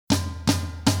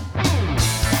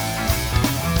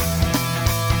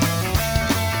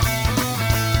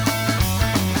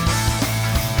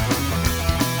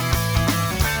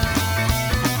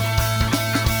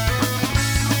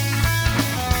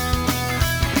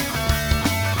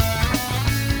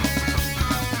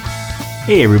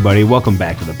Hey everybody, welcome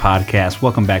back to the podcast.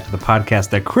 Welcome back to the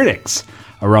podcast that critics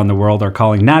around the world are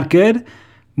calling not good.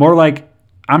 More like,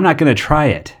 I'm not going to try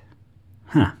it.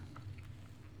 Huh.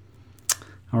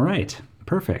 All right.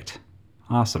 Perfect.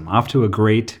 Awesome. Off to a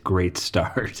great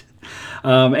start.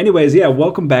 Anyways,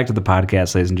 welcome back to the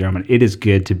podcast, ladies and gentlemen. It is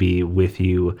good to be with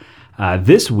you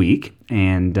this week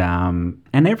and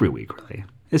every week, really.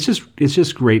 It's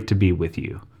just great to be with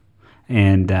you.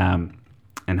 And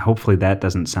hopefully that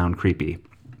doesn't sound creepy.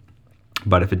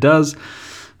 But if it does,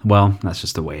 well, that's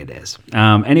just the way it is.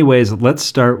 Anyways, let's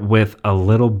start with a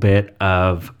little bit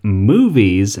of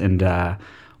movies, and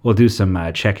we'll do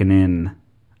some checking in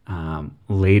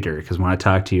later, because I want to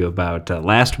talk to you about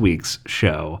last week's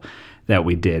show that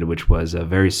we did, which was a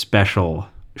very special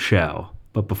show.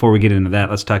 But before we get into that,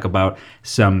 let's talk about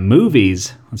some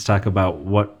movies. Let's talk about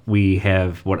what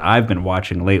I've been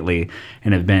watching lately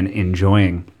and have been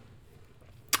enjoying.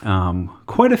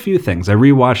 Quite a few things. I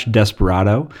rewatched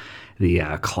Desperado, the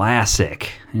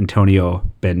classic Antonio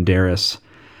Banderas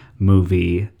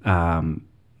movie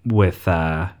with, you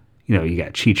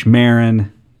got Cheech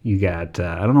Marin. You got,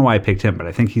 I don't know why I picked him, but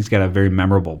I think he's got a very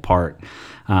memorable part.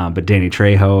 But Danny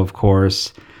Trejo, of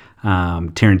course.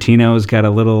 Tarantino's got a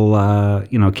little,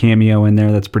 cameo in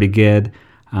there that's pretty good.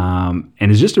 And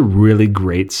it's just a really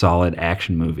great, solid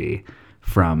action movie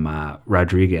from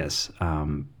Rodriguez.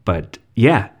 But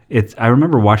yeah, I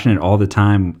remember watching it all the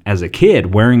time as a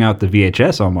kid, wearing out the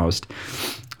VHS almost.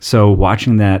 So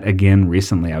watching that again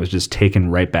recently, I was just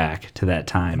taken right back to that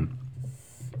time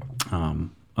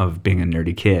of being a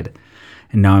nerdy kid.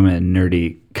 And now I'm a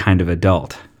nerdy kind of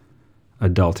adult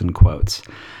in quotes.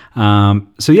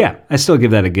 So yeah, I still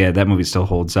give that a good. That movie still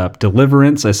holds up.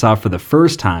 Deliverance, I saw for the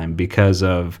first time because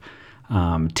of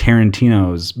Quentin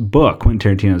Tarantino's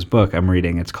book I'm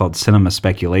reading. It's called Cinema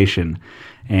Speculation.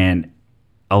 And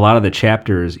a lot of the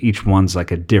chapters, each one's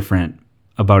like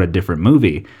about a different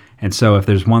movie. And so if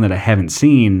there's one that I haven't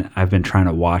seen, I've been trying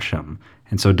to watch them.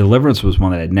 And so Deliverance was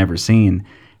one that I'd never seen.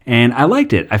 And I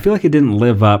liked it. I feel like it didn't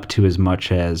live up to as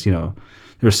much as, there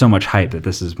was so much hype that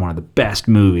this is one of the best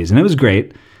movies. And it was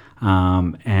great.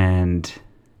 And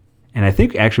I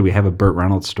think actually we have a Burt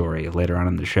Reynolds story later on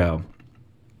in the show.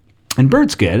 And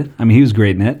Burt's good. I mean, he was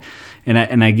great in it.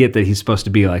 And I get that he's supposed to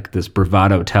be like this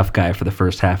bravado tough guy for the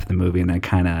first half of the movie, and then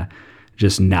kind of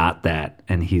just not that.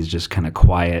 And he's just kind of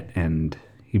quiet, and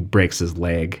he breaks his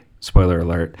leg. Spoiler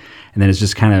alert. And then it's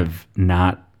just kind of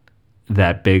not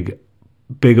that big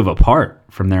of a part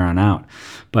from there on out.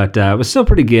 But it was still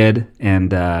pretty good.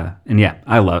 And yeah,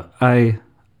 I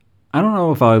don't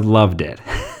know if I loved it.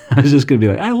 I was just gonna be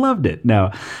like, I loved it.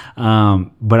 No,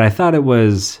 but I thought it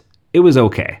was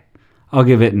okay. I'll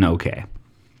give it an okay.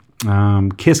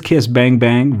 Kiss Kiss Bang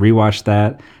Bang, rewatched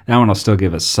that. That one I'll still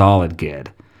give a solid good.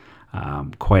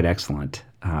 Quite excellent.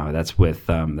 That's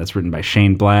written by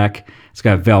Shane Black. It's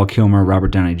got Val Kilmer, Robert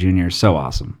Downey Jr. So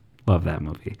awesome. Love that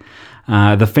movie.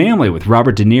 The Family with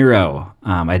Robert De Niro.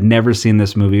 I'd never seen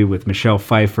this movie with Michelle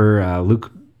Pfeiffer, Luc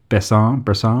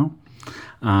Besson.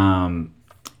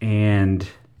 And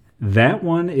that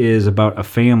one is about a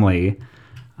family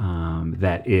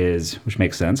which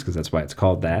makes sense because that's why it's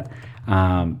called that.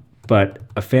 But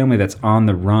a family that's on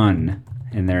the run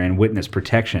and they're in witness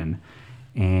protection.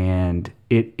 And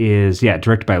it is,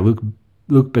 directed by Luc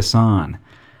Besson.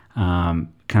 Kind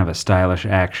of a stylish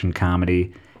action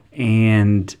comedy.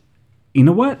 And you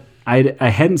know what? I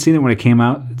hadn't seen it when it came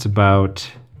out. It's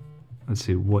about, let's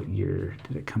see, what year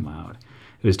did it come out?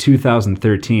 It was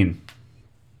 2013.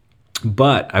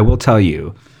 But I will tell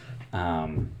you,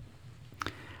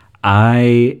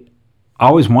 I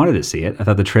always wanted to see it. I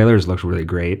thought the trailers looked really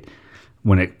great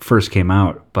when it first came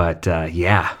out. But I'll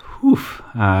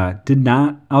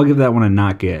give that one a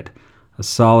not good. A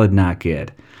solid not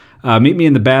good. Meet Me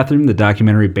in the Bathroom, the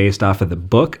documentary based off of the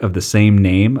book of the same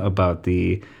name about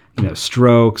the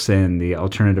Strokes and the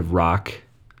alternative rock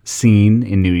scene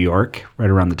in New York right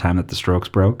around the time that the Strokes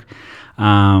broke.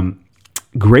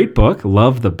 Great book.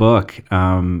 Love the book.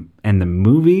 And the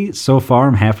movie, so far,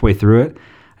 I'm halfway through it,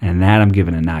 and that I'm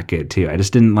giving a not good, too. I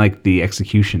just didn't like the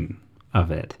execution of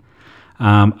it.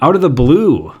 Out of the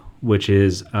Blue, which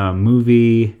is a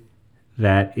movie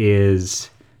that is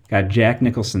got Jack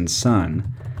Nicholson's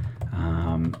son.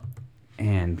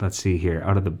 And let's see here.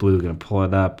 Out of the Blue, going to pull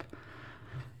it up.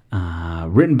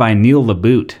 Written by Neil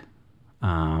LaBute,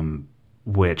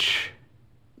 which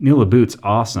Neil LaBute's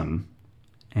awesome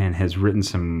and has written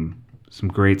some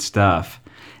great stuff.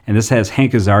 And this has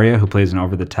Hank Azaria, who plays an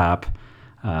over-the-top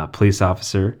police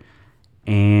officer.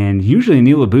 And usually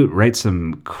Neil LaBute writes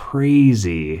some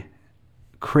crazy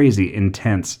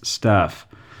intense stuff.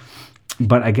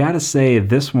 But I gotta say,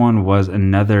 this one was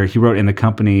another. He wrote In the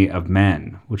Company of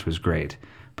Men, which was great.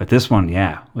 But this one,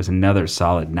 yeah, was another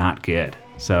solid not good.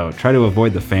 So try to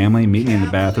avoid the family, meet me in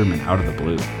the bathroom, and Out of the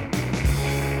Blue.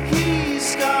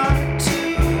 He's got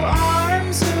two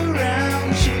arms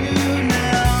around you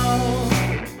now,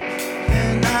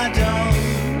 and I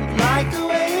don't like the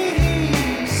way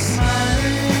he's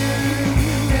smiling,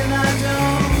 and I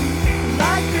don't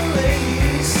like the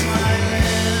way he's smiling.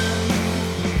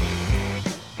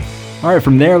 All right,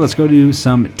 from there, let's go to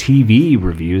some TV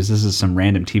reviews. This is some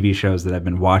random TV shows that I've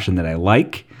been watching that I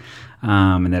like,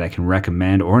 and that I can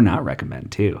recommend or not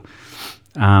recommend too.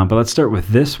 But let's start with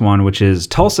this one, which is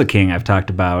Tulsa King I've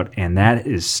talked about, and that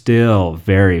is still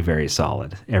very, very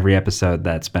solid. Every episode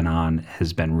that's been on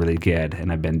has been really good,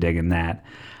 and I've been digging that.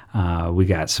 We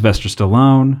got Sylvester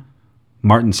Stallone,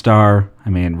 Martin Starr. I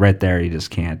mean, right there, you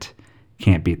just can't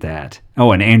beat that.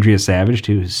 Oh, and Andrea Savage,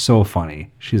 too, is so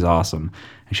funny. She's awesome,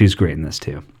 and she's great in this,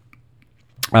 too.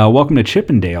 Welcome to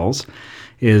Chippendales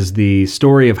is the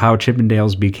story of how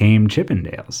Chippendales became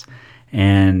Chippendales.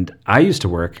 And I used to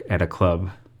work at a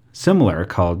club similar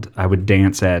called, I would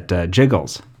dance at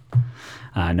Jiggles.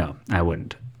 No, I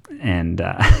wouldn't. And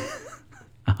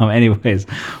anyways,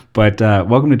 but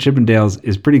Welcome to Chippendales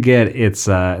is pretty good. It's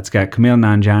got Kumail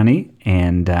Nanjiani,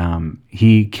 and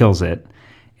he kills it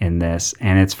in this.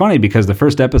 And it's funny because the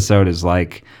first episode is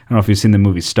like, I don't know if you've seen the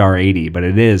movie Star 80, but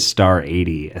it is Star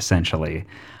 80 essentially.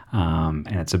 And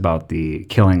it's about the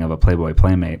killing of a Playboy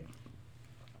playmate.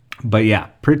 But yeah,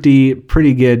 pretty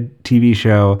good TV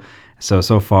show.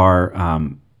 So far,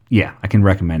 yeah, I can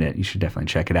recommend it. You should definitely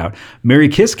check it out. Mary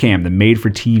Kiss Cam, the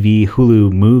made-for-TV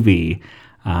Hulu movie,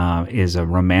 is a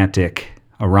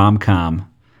rom-com,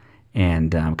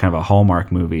 and kind of a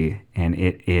Hallmark movie. And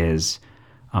it is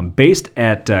based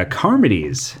at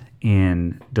Carmody's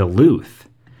in Duluth.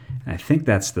 And I think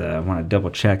that's I want to double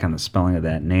check on the spelling of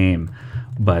that name.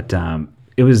 But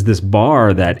it was this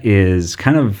bar that is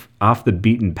kind of off the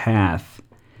beaten path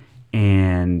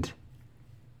and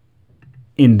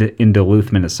in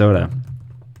Duluth, Minnesota.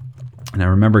 And I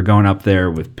remember going up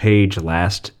there with Paige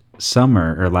last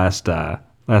October,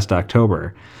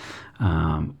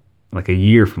 like a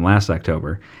year from last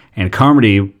October. And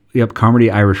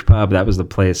Carmody Irish Pub, that was the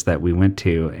place that we went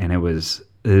to, and it was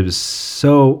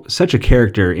such a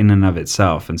character in and of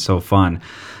itself and so fun.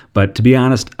 But to be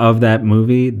honest, of that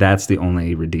movie, that's the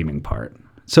only redeeming part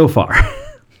so far.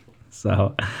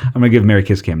 So I'm going to give Mary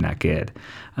Kiss Cam not good.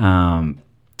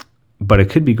 But it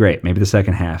could be great. Maybe the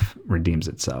second half redeems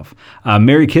itself.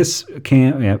 Mary Kiss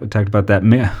Cam, yeah, we talked about that.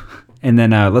 And then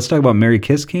let's talk about Mary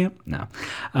Kiss Cam. No.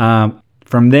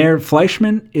 From there,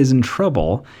 Fleischman is in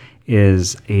Trouble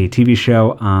is a TV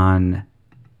show on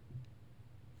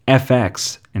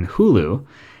FX and Hulu.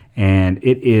 And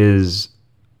it is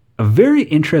a very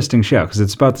interesting show because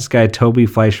it's about this guy, Toby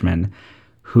Fleischman,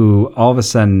 who all of a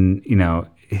sudden,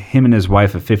 him and his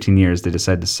wife of 15 years, they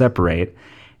decide to separate.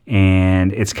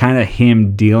 And it's kind of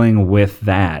him dealing with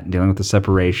the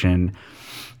separation,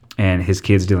 and his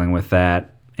kids dealing with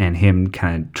that, and him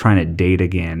kind of trying to date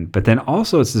again. But then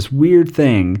also it's this weird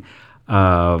thing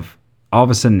of all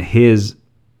of a sudden his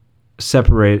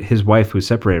wife who's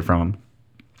separated from him,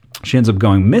 she ends up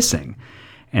going missing.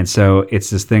 And so it's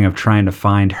this thing of trying to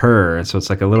find her. And so it's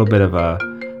like a little bit of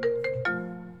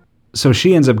so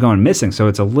she ends up going missing. So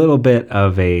it's a little bit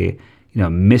of a,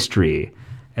 mystery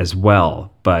as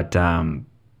well. But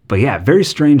yeah, very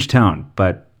strange tone,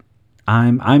 but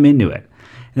I'm into it.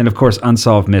 And then of course,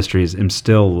 Unsolved Mysteries. I'm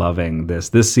still loving this.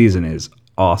 This season is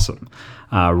awesome.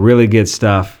 Really good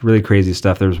stuff, really crazy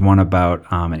stuff. There's one about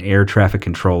an air traffic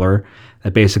controller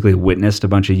that basically witnessed a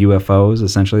bunch of UFOs.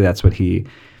 Essentially, that's what he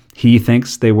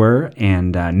thinks they were,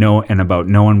 and about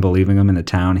no one believing him in the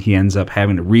town. He ends up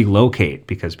having to relocate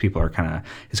because people are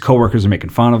his coworkers are making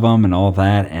fun of him and all of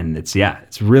that. And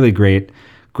it's really great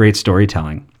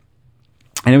storytelling.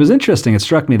 And it was interesting. It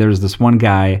struck me there was this one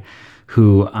guy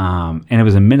who, and it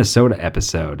was a Minnesota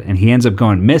episode, and he ends up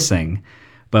going missing.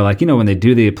 But when they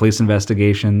do the police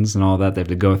investigations and all that, they have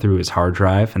to go through his hard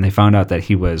drive, and they found out that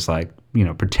he was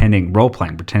pretending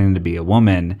to be a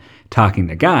woman talking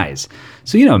to guys.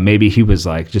 So, maybe he was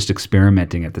just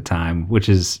experimenting at the time, which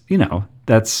is,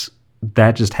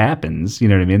 that just happens. You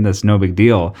know what I mean? That's no big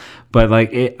deal. But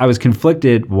I was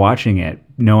conflicted watching it,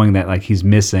 knowing that he's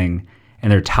missing and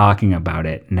they're talking about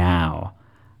it now.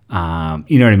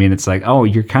 You know what I mean? It's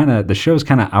the show's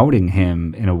kind of outing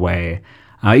him in a way.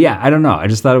 Yeah, I don't know. I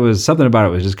just thought it was something about it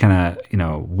was just kind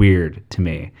of, weird to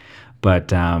me. But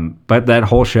that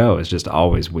whole show is just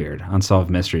always weird.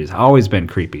 Unsolved Mysteries, always been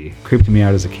creepy. Creeped me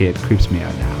out as a kid, creeps me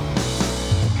out now.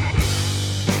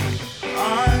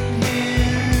 On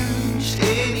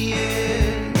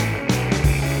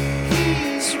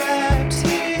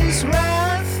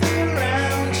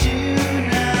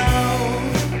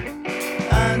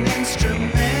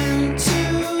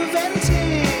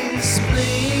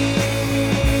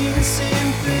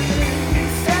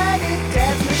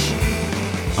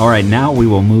All right, now we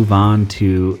will move on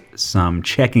to some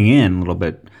checking in, a little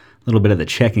bit of the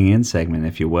checking in segment,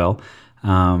 if you will.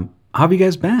 How have you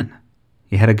guys been?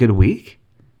 You had a good week?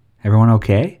 Everyone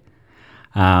okay?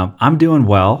 I'm doing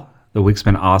well. The week's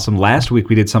been awesome. Last week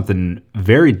we did something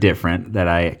very different that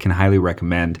I can highly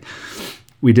recommend.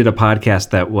 We did a podcast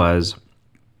that was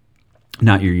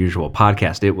not your usual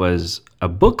podcast. It was a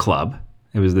book club.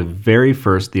 It was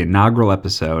the inaugural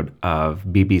episode of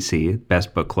BBC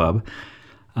Best Book Club,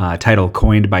 title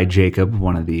coined by Jacob,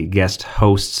 one of the guest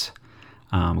hosts,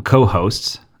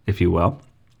 co-hosts, if you will.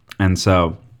 And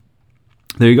so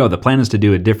there you go. The plan is to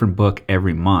do a different book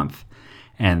every month.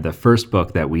 And the first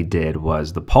book that we did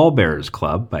was The Pallbearers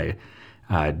Club by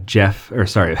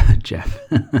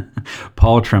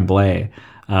Paul Tremblay.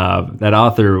 That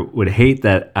author would hate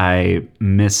that I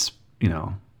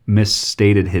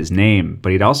misstated his name,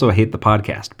 but he'd also hate the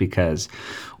podcast because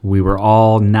we were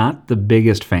all not the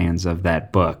biggest fans of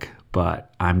that book.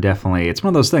 But it's one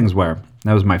of those things where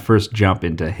that was my first jump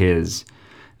into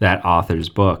that author's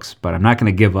books. But I'm not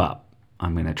going to give up.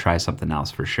 I'm going to try something else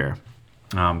for sure.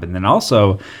 But then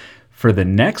also, for the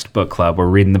next book club, we're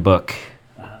reading the book.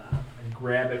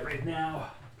 Grab it right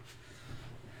now.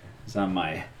 It's on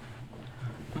my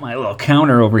little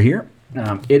counter over here.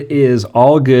 It is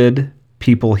All Good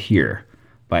People Here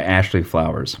by Ashley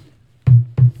Flowers.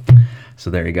 So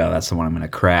there you go. That's the one I'm going to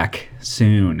crack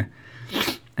soon,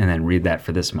 and then read that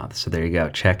for this month. So there you go.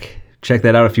 Check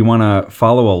that out if you want to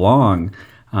follow along.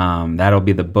 That'll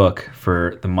be the book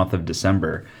for the month of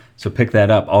December. So pick that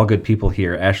up. All Good People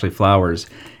Here, Ashley Flowers.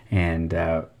 And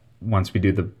once we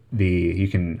do you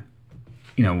can,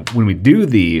 when we do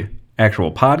the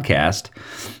actual podcast,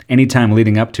 anytime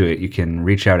leading up to it, you can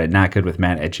reach out at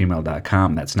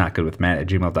notgoodwithmatt@gmail.com. That's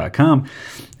notgoodwithmatt@gmail.com.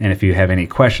 And if you have any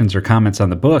questions or comments on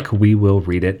the book, we will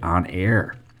read it on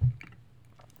air.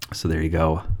 So there you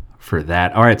go for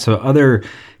that. All right, so other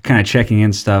kind of checking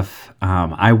in stuff.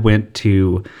 I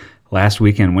last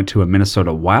weekend went to a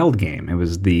Minnesota Wild game. It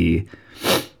was the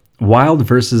Wild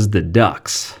versus the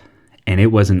Ducks, and it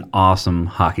was an awesome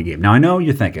hockey game. Now, I know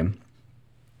you're thinking,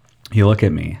 you look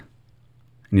at me,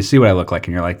 and you see what I look like,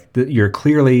 and you're like, you're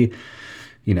clearly,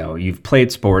 you've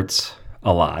played sports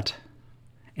a lot,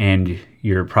 and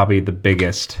you're probably the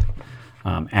biggest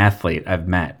athlete I've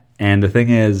met. And the thing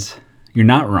is, you're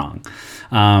not wrong.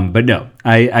 But no,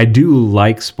 I do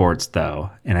like sports, though,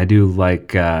 and I do like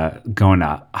going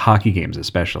to hockey games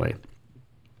especially.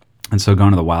 And so going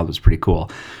to the Wild was pretty cool.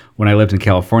 When I lived in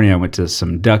California, I went to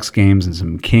some Ducks games and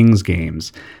some Kings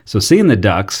games. So seeing the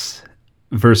Ducks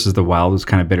versus the Wild was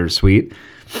kind of bittersweet.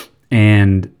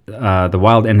 And the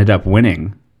Wild ended up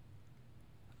winning.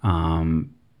 And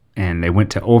they went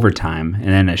to overtime and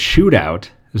then a shootout.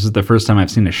 This is the first time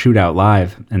I've seen a shootout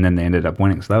live, and then they ended up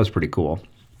winning. So that was pretty cool.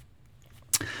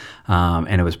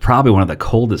 And it was probably one of the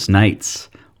coldest nights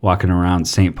walking around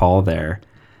St. Paul there.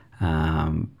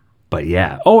 But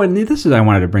yeah. Oh, and I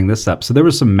wanted to bring this up. So there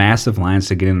was some massive lines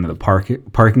to get into the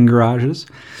parking garages.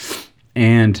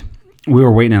 And we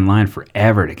were waiting in line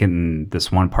forever to get in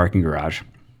this one parking garage.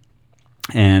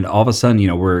 And all of a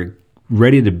sudden, we're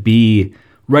ready to be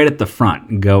right at the front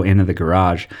and go into the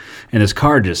garage. And this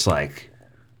car just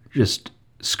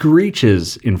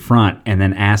screeches in front and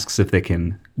then asks if they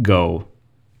can go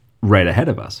right ahead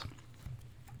of us.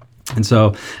 And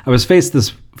so I was faced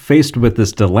with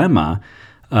this dilemma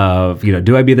of,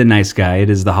 do I be the nice guy? It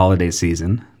is the holiday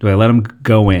season. Do I let them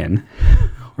go in?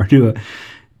 Or do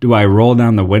I roll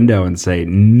down the window and say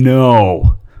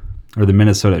no? Or the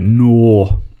Minnesota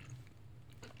no?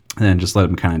 And then just let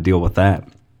them kind of deal with that.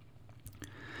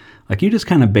 Like, you just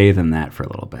kind of bathe in that for a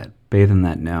little bit. Bathe in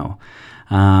that no.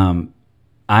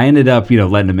 I ended up,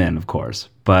 letting him in, of course.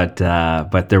 But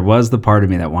there was the part of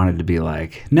me that wanted to be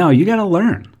like, no, you got to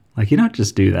learn. Like, you don't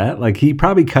just do that. Like, he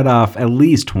probably cut off at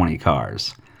least 20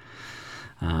 cars.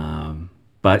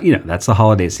 But, that's the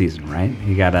holiday season, right?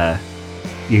 You gotta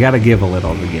give a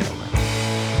little to get a little.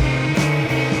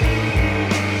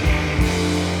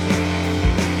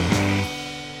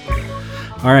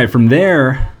 All right, from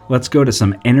there, let's go to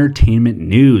some entertainment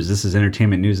news. This is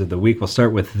entertainment news of the week. We'll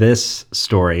start with this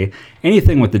story.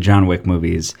 Anything with the John Wick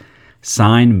movies,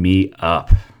 sign me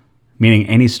up. Meaning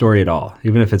any story at all,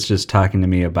 even if it's just talking to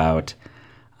me about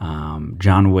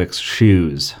John Wick's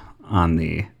shoes and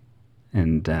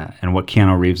what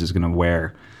Keanu Reeves is going to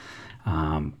wear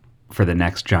for the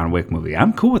next John Wick movie.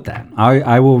 I'm cool with that.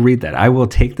 I will read that. I will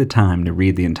take the time to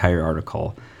read the entire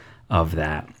article of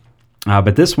that.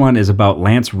 But this one is about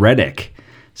Lance Reddick.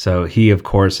 So he, of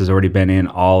course, has already been in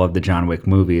all of the John Wick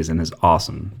movies and is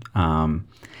awesome.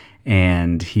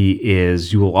 And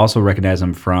you will also recognize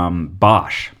him from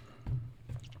Bosch.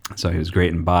 So he was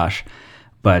great in Bosch.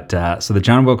 But so the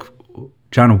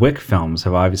John Wick films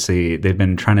have obviously, they've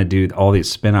been trying to do all these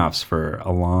spin-offs for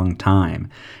a long time,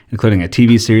 including a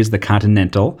TV series, The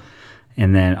Continental,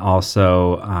 and then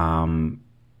also,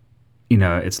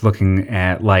 it's looking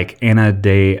at like Ana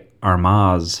de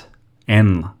Armas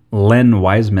and Len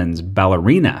Wiseman's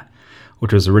Ballerina,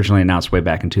 which was originally announced way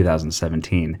back in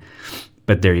 2017.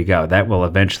 But there you go. That will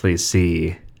eventually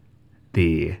see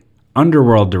the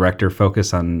Underworld director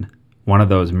focus on one of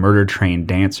those murder-trained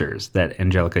dancers that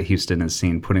Angelica Houston is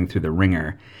seen putting through the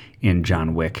ringer in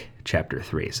John Wick Chapter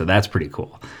 3. So that's pretty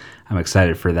cool. I'm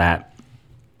excited for that.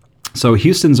 So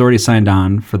Houston's already signed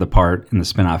on for the part in the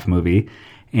spin-off movie,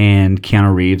 and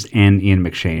Keanu Reeves and Ian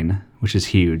McShane, which is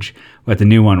huge. But the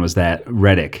new one was that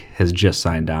Reddick has just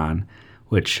signed on,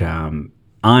 which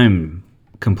I'm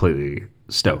completely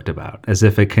stoked about, as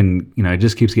if it can, it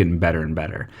just keeps getting better and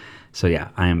better. So yeah,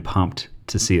 I am pumped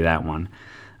to see that one.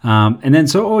 And then,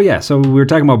 so we were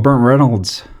talking about Burt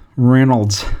Reynolds.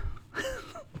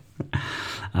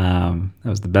 That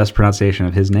was the best pronunciation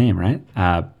of his name, right?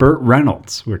 Burt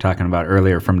Reynolds, we were talking about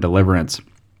earlier from Deliverance.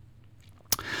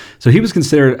 So he was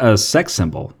considered a sex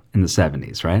symbol in the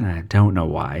 70s, right? I don't know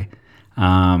why.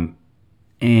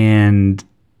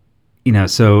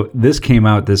 So this came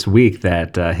out this week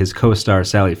that his co-star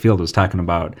Sally Field was talking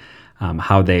about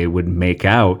how they would make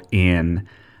out in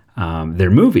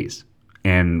their movies,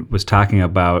 and was talking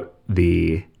about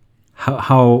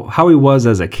how he was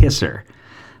as a kisser.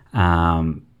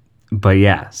 But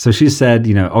yeah, so she said,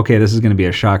 okay, this is going to be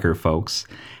a shocker, folks.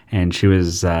 And she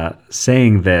was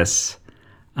saying this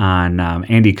on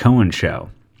Andy Cohen's show.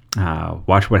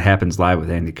 Watch What Happens Live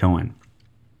with Andy Cohen.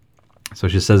 So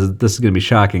she says that this is going to be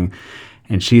shocking.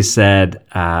 And she said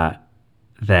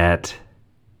that,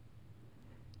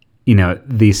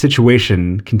 the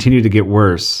situation continued to get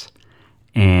worse.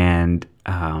 And,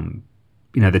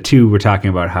 the two were talking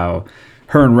about how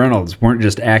her and Reynolds weren't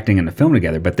just acting in the film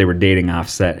together, but they were dating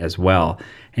offset as well.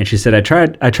 And she said, I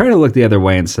tried to look the other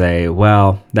way and say,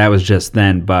 well, that was just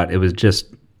then, but it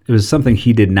was something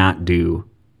he did not do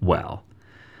well.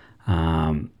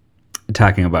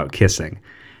 Talking about kissing,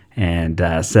 and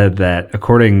said that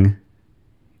according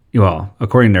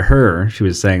to her, she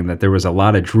was saying that there was a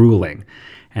lot of drooling,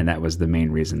 and that was the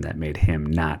main reason that made him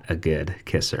not a good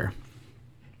kisser.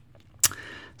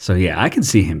 So yeah, I can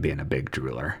see him being a big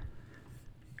drooler.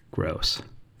 Gross.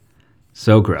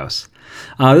 So gross.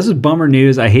 This is bummer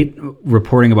news. I hate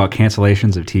reporting about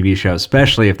cancellations of TV shows,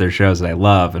 especially if they're shows that I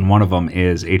love, and one of them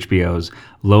is HBO's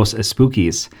Los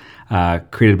Espookies,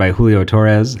 created by Julio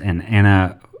Torres and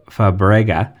Ana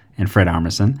Fabrega and Fred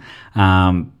Armisen.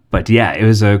 But yeah, it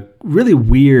was a really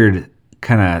weird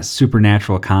kind of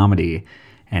supernatural comedy,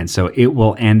 and so it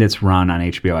will end its run on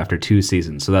HBO after 2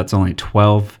 seasons. So that's only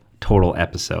 12 total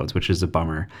episodes, which is a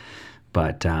bummer.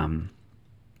 But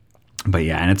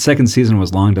yeah, and its second season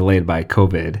was long delayed by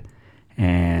COVID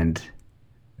and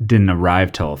didn't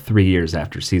arrive till 3 years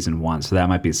after season 1. So that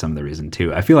might be some of the reason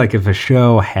too. I feel like if a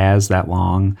show has that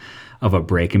long of a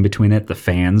break in between it, the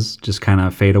fans just kind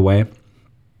of fade away.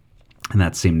 And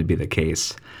that seemed to be the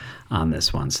case on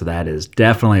this one. So that is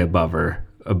definitely a bummer.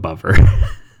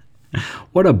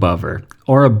 What a bummer,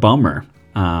 or a bummer.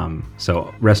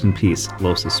 So rest in peace,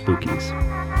 Los Espookies.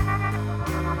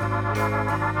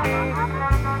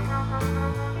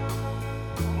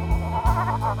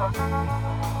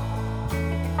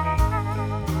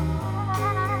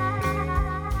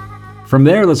 From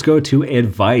there, let's go to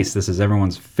advice. This is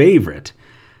everyone's favorite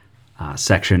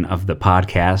section of the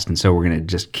podcast, and so we're going to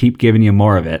just keep giving you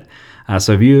more of it.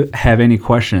 So if you have any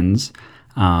questions,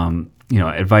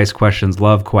 advice questions,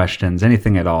 love questions,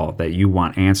 anything at all that you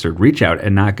want answered, reach out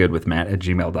at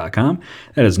notgoodwithmatt@gmail.com.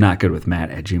 That is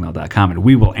notgoodwithmatt@gmail.com, and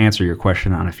we will answer your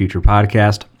question on a future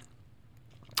podcast.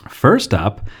 First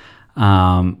up,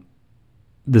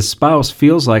 the spouse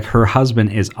feels like her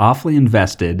husband is awfully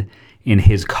invested in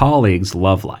his colleague's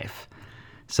love life.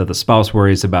 So the spouse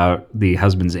worries about the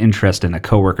husband's interest in a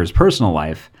coworker's personal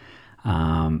life,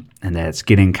 and that it's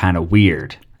getting kind of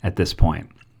weird at this point.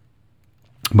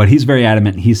 But he's very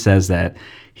adamant. He says that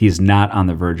he's not on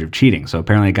the verge of cheating. So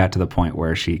apparently it got to the point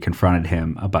where she confronted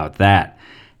him about that,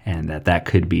 and that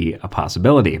could be a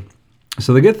possibility.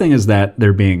 So the good thing is that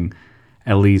they're being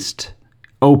at least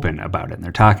open about it, and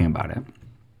they're talking about it.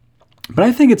 But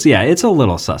I think it's a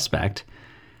little suspect.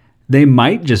 They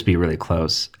might just be really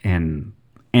close and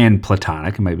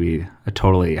platonic. It might be a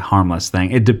totally harmless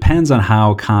thing. It depends on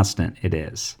how constant it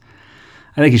is.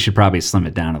 I think you should probably slim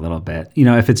it down a little bit.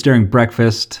 If it's during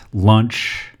breakfast,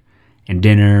 lunch, and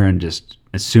dinner, and just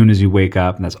as soon as you wake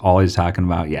up, and that's all he's talking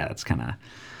about, yeah, that's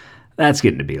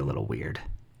getting to be a little weird.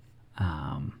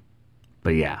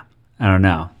 But yeah, I don't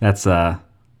know. That's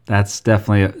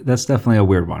definitely a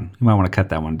weird one. You might want to cut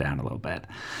that one down a little bit.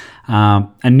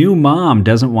 A new mom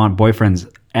doesn't want boyfriend's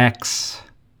ex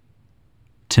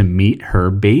to meet her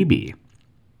baby.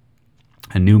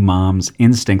 A new mom's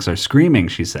instincts are screaming,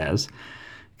 she says,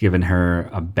 giving her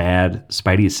a bad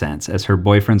spidey sense as her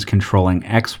boyfriend's controlling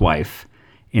ex-wife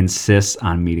insists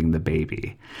on meeting the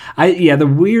baby. The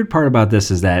weird part about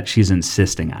this is that she's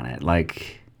insisting on it.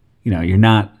 Like, you're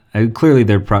not clearly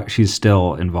she's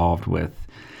still involved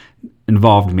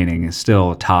meaning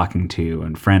still talking to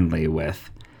and friendly with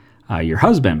your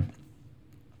husband,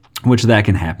 which that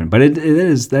can happen. But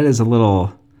that's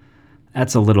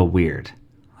a little weird.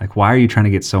 Like, why are you trying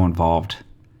to get so involved?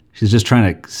 She's just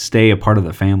trying to stay a part of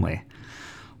the family.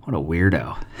 What a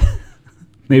weirdo.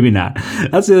 Maybe not.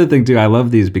 That's the other thing too. I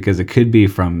love these because it could be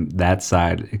from that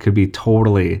side. It could be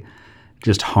totally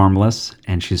just harmless,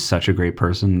 and she's such a great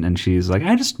person, and she's like,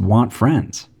 I just want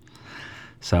friends.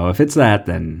 So if it's that,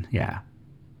 then yeah,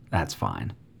 that's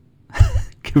fine.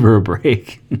 Give her a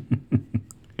break.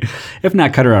 If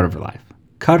not, cut her out of your life.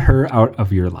 Cut her out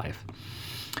of your life.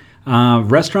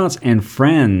 Restaurants and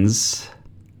friends,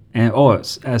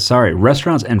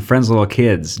 restaurants and friends' little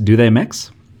kids, do they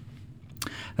mix?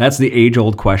 That's the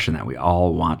age-old question that we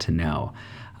all want to know.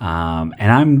 And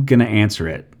I'm going to answer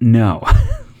it, no.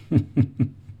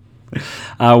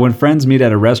 When friends meet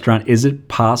at a restaurant, is it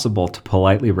possible to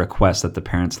politely request that the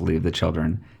parents leave the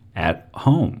children at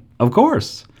home? Of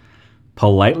course.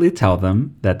 Politely tell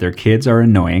them that their kids are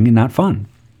annoying and not fun.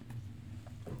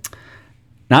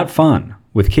 Not fun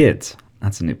with kids.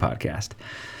 That's a new podcast.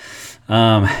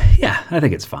 I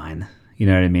think it's fine. You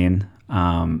know what I mean?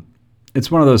 It's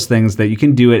one of those things that you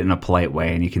can do it in a polite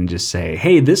way, and you can just say,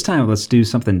 hey, this time let's do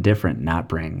something different, not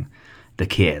bring the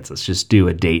kids. Let's just do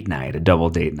a date night, a double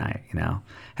date night,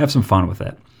 have some fun with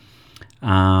it.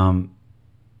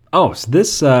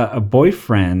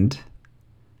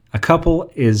 A couple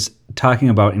is talking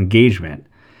about engagement,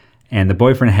 and the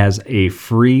boyfriend has a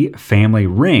free family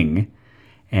ring,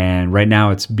 and right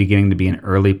now it's beginning to be an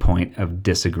early point of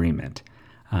disagreement.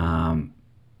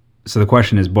 So the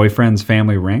question is, boyfriend's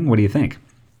family ring, what do you think?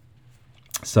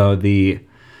 So the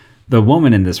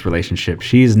woman in this relationship,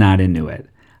 she's not into it.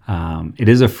 It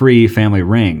is a free family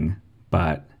ring,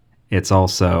 but it's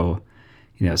also,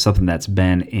 something that's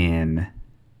been in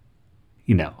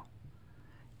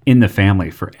the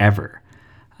family forever.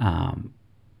 I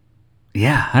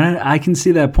can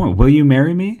see that point. Will you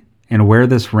marry me and wear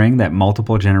this ring that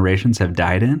multiple generations have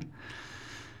died in?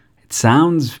 It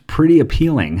sounds pretty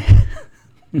appealing.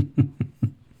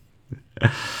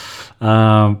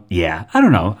 I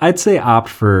don't know. I'd say opt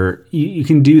for, you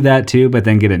can do that too, but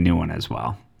then get a new one as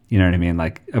well. You know what I mean?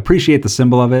 Like, appreciate the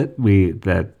symbol of it.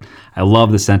 I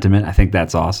love the sentiment. I think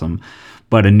that's awesome.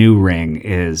 But a new ring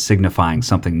is signifying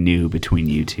something new between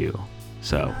you two.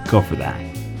 So go for that.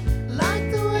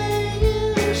 Like the way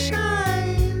you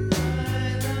shine.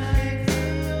 Like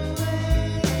the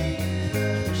way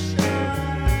you shine.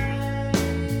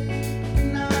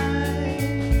 And I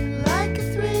like a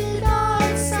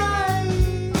three-dot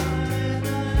sign. I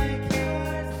like your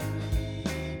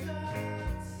three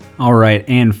dots. All right,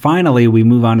 and finally, we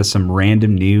move on to some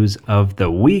random news of the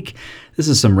week. This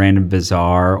is some random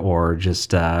bizarre or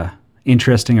just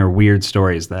interesting or weird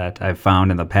stories that I've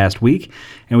found in the past week.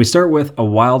 And we start with a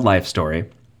wildlife story.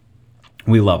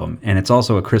 We love them. And it's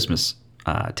also a Christmas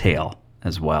tale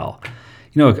as well.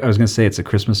 I was going to say it's a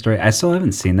Christmas story. I still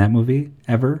haven't seen that movie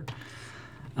ever.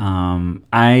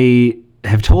 I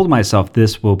have told myself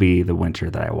this will be the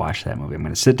winter that I watch that movie. I'm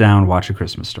going to sit down, watch A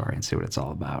Christmas Story, and see what it's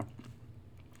all about.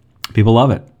 People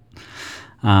love it.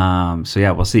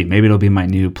 We'll see. Maybe it'll be my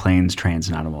new Planes, Trains,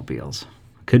 and Automobiles.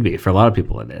 Could be. For a lot of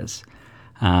people, it is.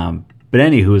 But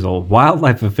anywho,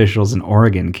 wildlife officials in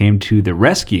Oregon came to the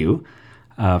rescue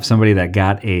of somebody that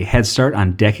got a head start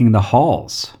on decking the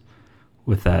halls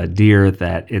with a deer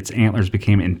that its antlers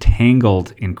became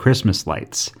entangled in Christmas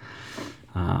lights.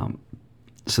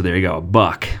 So there you go, a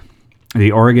buck.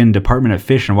 The Oregon Department of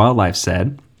Fish and Wildlife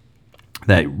said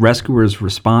that rescuers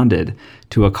responded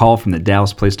to a call from the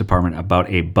Dallas Police Department about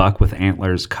a buck with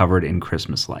antlers covered in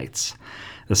Christmas lights.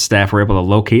 The staff were able to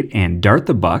locate and dart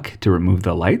the buck to remove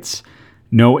the lights.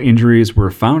 No injuries were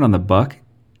found on the buck,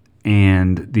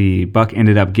 and the buck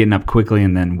ended up getting up quickly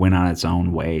and then went on its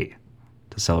own way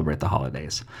to celebrate the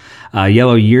holidays. A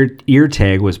yellow ear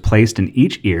tag was placed in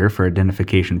each ear for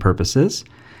identification purposes,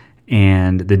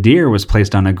 and the deer was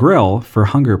placed on a grill for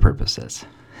hunger purposes.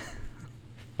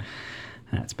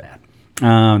 That's bad.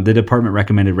 The department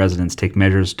recommended residents take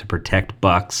measures to protect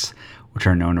bucks, which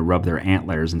are known to rub their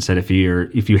antlers, and said if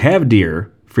you have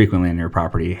deer frequently on your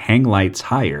property, hang lights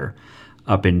higher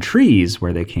up in trees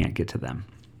where they can't get to them.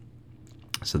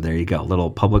 So there you go, little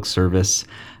public service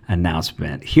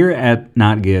announcement. Here at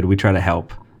Not Good, we try to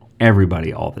help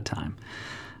everybody all the time.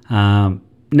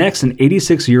 Next, an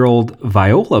 86-year-old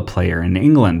viola player in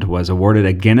England was awarded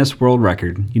a Guinness World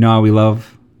Record. You know how we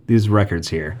love these records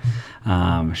here.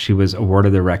 She was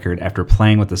awarded the record after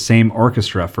playing with the same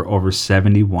orchestra for over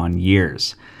 71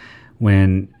 years.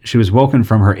 When she was woken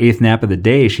from her 8th nap of the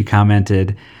day, she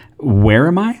commented, "Where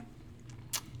am I?"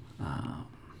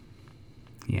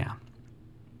 Yeah.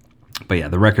 But yeah,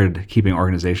 the record-keeping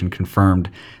organization confirmed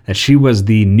that she was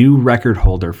the new record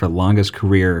holder for the longest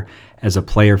career as a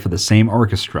player for the same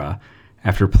orchestra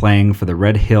after playing for the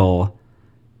Red Hill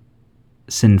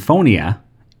Sinfonia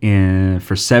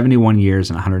for 71 years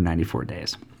and 194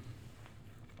 days.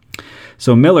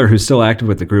 So Miller, who's still active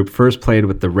with the group, first played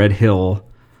with the Red Hill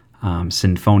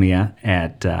Sinfonia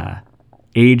at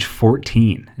age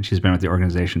 14, and she's been with the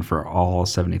organization for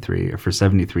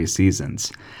 73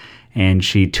 seasons. And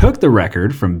she took the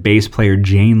record from bass player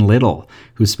Jane Little,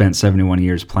 who spent 71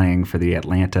 years playing for the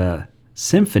Atlanta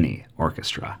Symphony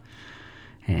Orchestra.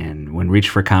 And when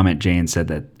reached for comment, Jane said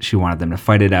that she wanted them to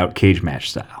fight it out cage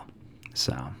match style.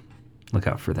 So look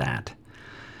out for that.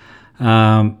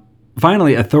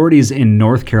 Finally, authorities in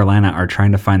North Carolina are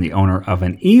trying to find the owner of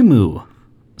an emu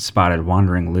spotted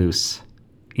wandering loose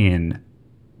in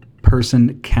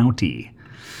Person County.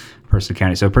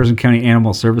 So Person County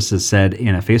Animal Services said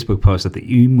in a Facebook post that the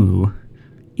emu,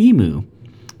 I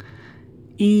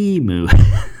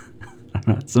don't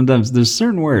know, sometimes there's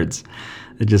certain words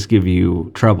that just give you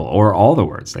trouble, or all the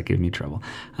words that give me trouble.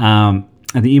 And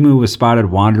the emu was spotted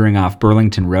wandering off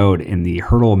Burlington Road in the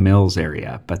Hurdle Mills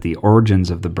area, but the origins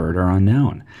of the bird are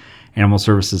unknown. Animal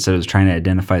Services said it was trying to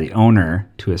identify the owner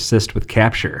to assist with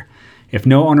capture. If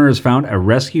no owner is found, a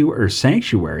rescue or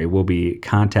sanctuary will be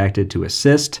contacted to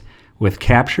assist with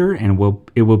capture, and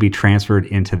it will be transferred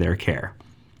into their care.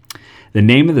 The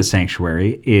name of the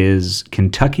sanctuary is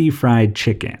Kentucky Fried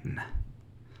Chicken.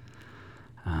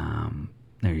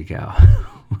 There you go.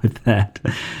 With that,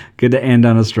 good to end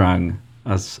on a strong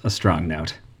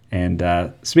note.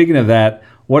 And speaking of that,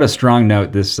 what a strong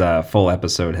note this full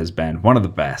episode has been. One of the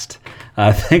best.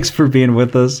 Thanks for being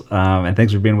with us, and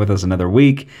thanks for being with us another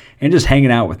week and just hanging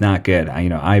out with Not Good.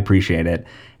 I appreciate it.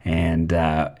 And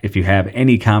if you have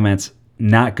any comments,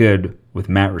 Not Good with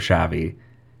Matt Rashavi,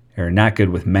 or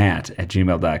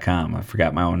notgoodwithmatt@gmail.com. I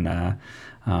forgot my own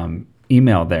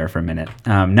email there for a minute.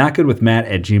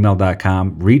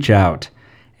 Notgoodwithmatt@gmail.com. Reach out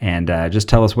and just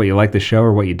tell us what you like the show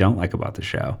or what you don't like about the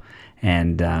show.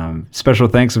 And special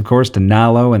thanks, of course, to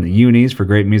Nalo and the Unis for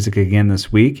great music again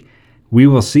this week. We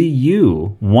will see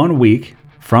you 1 week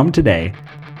from today.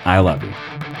 I love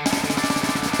you.